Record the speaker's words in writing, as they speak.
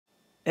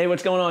Hey,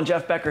 what's going on?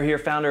 Jeff Becker here,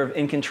 founder of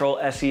In Control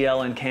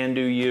SEL and Can Do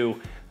You.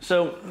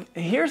 So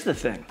here's the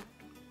thing.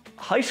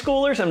 High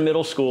schoolers and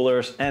middle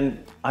schoolers,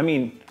 and I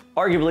mean,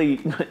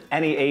 arguably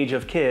any age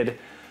of kid,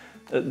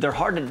 they're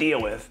hard to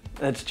deal with.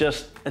 It's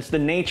the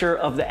nature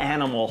of the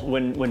animal.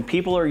 When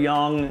people are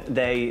young,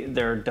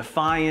 they're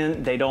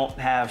defiant, they don't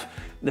have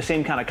the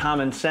same kind of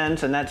common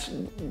sense, and that's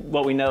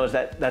what we know is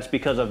that's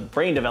because of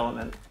brain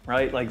development,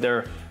 right? Like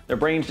their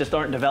brains just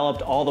aren't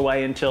developed all the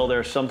way until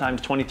they're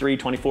sometimes 23,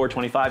 24,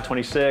 25,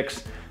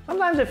 26.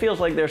 Sometimes it feels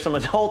like there's some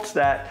adults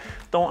that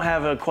don't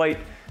have a quite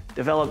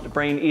developed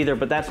brain either,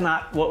 but that's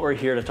not what we're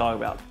here to talk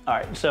about. All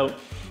right, so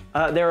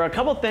there are a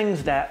couple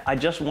things that I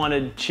just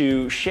wanted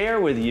to share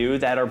with you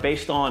that are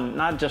based on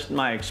not just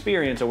my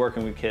experience of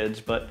working with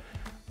kids, but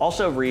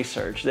also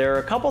research. There are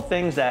a couple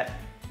things that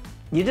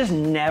you just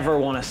never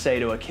want to say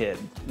to a kid.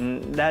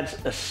 And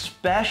that's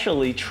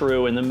especially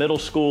true in the middle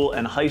school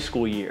and high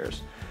school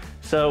years.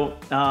 So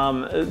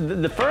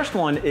the first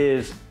one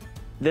is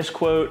this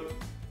quote,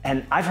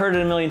 and I've heard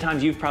it a million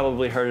times, you've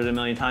probably heard it a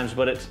million times,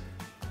 but it's,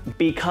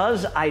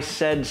 "Because I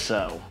said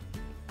so."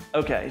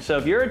 Okay, so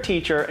if you're a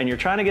teacher and you're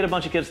trying to get a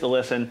bunch of kids to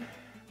listen,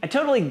 I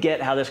totally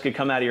get how this could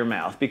come out of your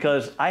mouth,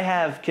 because I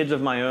have kids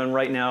of my own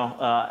right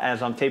now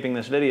as I'm taping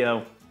this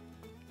video.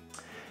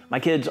 My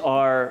kids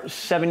are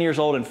 7 years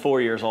old and 4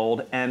 years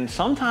old, and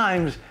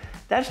sometimes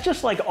that's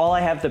just like all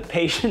I have the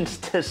patience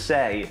to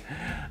say.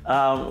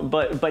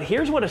 But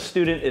here's what a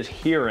student is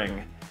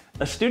hearing.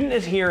 A student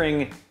is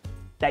hearing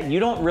that you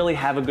don't really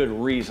have a good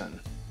reason.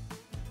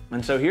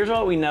 And so here's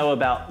what we know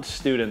about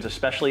students,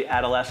 especially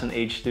adolescent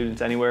age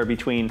students, anywhere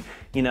between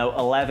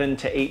 11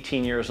 to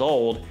 18 years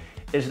old,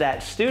 is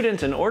that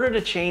students, in order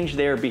to change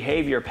their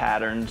behavior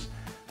patterns,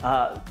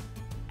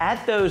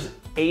 at those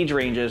age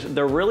ranges,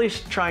 they're really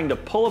trying to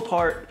pull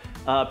apart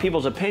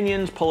people's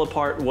opinions, pull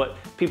apart what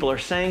people are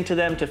saying to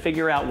them to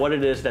figure out what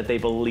it is that they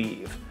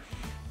believe.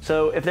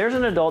 So if there's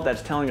an adult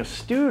that's telling a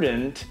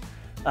student,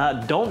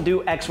 don't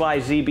do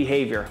XYZ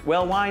behavior,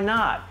 well, why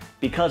not?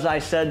 Because I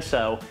said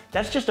so.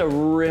 That's just a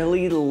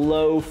really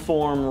low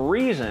form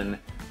reason,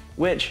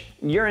 which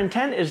your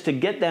intent is to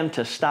get them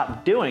to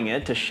stop doing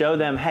it, to show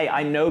them, hey,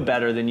 I know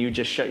better than you,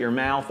 just shut your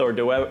mouth or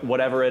do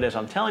whatever it is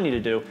I'm telling you to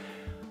do.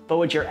 But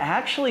what you're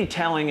actually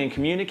telling and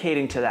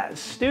communicating to that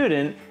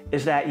student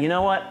is that, you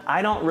know what,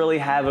 I don't really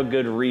have a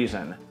good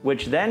reason,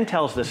 which then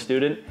tells the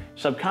student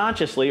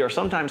subconsciously or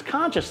sometimes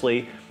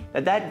consciously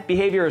that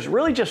behavior is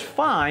really just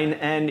fine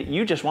and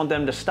you just want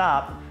them to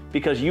stop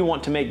because you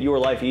want to make your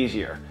life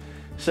easier.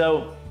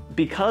 So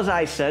because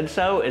I said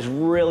so is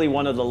really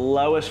one of the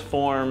lowest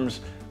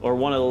forms or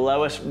one of the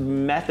lowest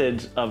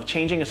methods of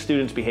changing a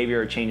student's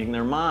behavior or changing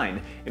their mind.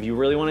 If you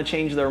really want to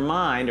change their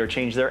mind or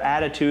change their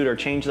attitude or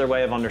change their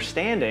way of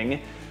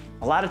understanding,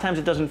 a lot of times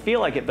it doesn't feel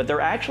like it, but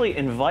they're actually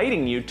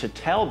inviting you to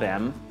tell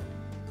them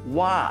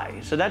why.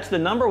 So that's the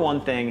number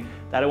one thing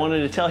that I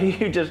wanted to tell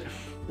you. Just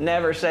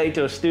never say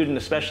to a student,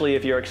 especially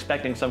if you're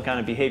expecting some kind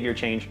of behavior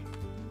change.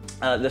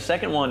 The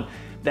second one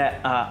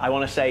that I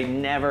want to say,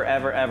 never,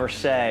 ever, ever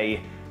say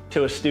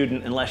to a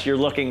student unless you're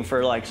looking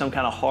for like some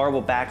kind of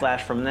horrible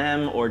backlash from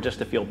them or just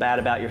to feel bad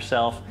about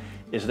yourself,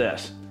 is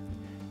this: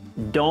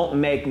 don't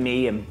make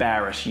me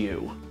embarrass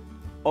you.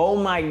 Oh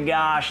my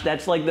gosh,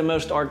 that's like the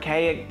most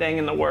archaic thing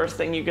and the worst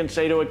thing you can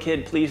say to a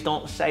kid. Please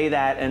don't say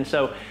that. And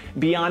so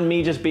beyond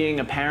me just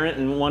being a parent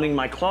and wanting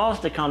my claws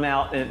to come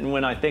out, and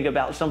when I think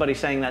about somebody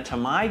saying that to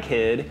my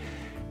kid,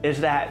 is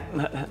that,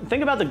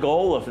 think about the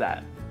goal of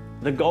that.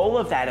 The goal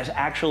of that is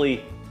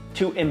actually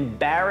to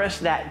embarrass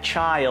that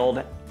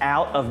child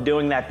out of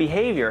doing that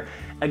behavior.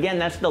 Again,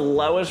 that's the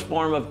lowest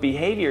form of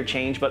behavior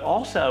change, but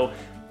also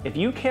if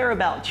you care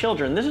about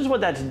children, this is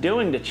what that's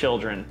doing to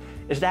children,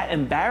 is that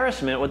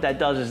embarrassment. What that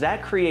does is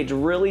that creates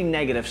really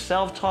negative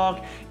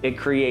self-talk, it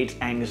creates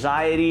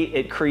anxiety,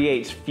 it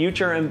creates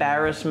future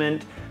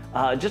embarrassment,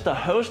 just a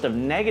host of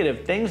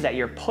negative things that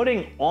you're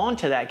putting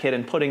onto that kid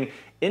and putting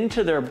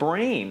into their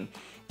brain.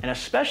 And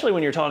especially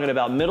when you're talking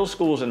about middle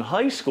schools and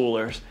high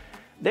schoolers,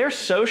 their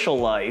social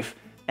life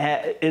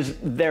is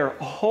their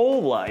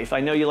whole life.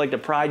 I know you like to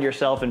pride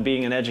yourself in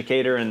being an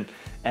educator and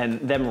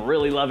them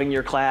really loving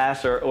your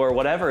class or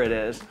whatever it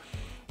is,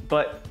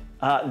 but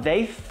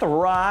they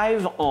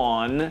thrive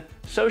on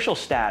social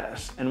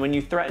status. And when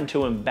you threaten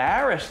to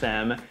embarrass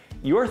them,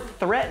 you're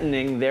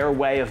threatening their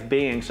way of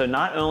being. So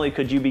not only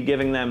could you be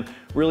giving them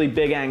really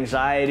big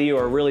anxiety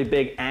or really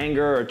big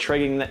anger or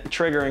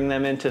triggering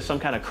them into some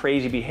kind of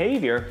crazy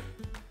behavior,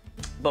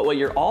 but what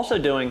you're also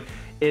doing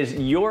is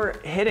you're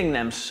hitting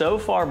them so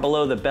far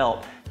below the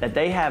belt that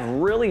they have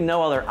really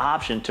no other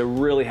option to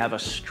really have a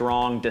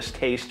strong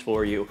distaste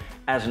for you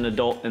as an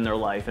adult in their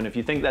life. And if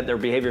you think that their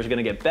behavior is going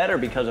to get better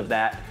because of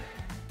that,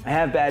 I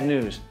have bad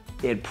news.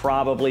 It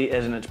probably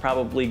isn't. It's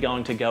probably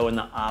going to go in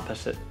the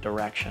opposite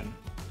direction.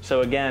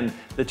 So again,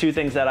 the two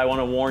things that I want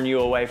to warn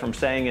you away from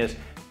saying is,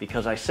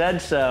 because I said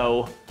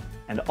so,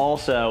 and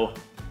also,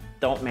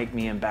 don't make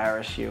me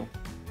embarrass you.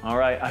 All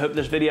right, I hope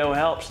this video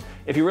helps.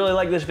 If you really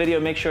like this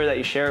video, make sure that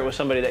you share it with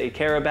somebody that you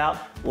care about.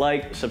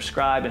 Like,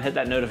 subscribe, and hit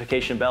that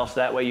notification bell so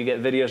that way you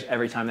get videos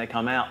every time they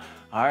come out.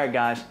 All right,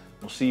 guys,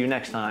 we'll see you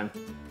next time.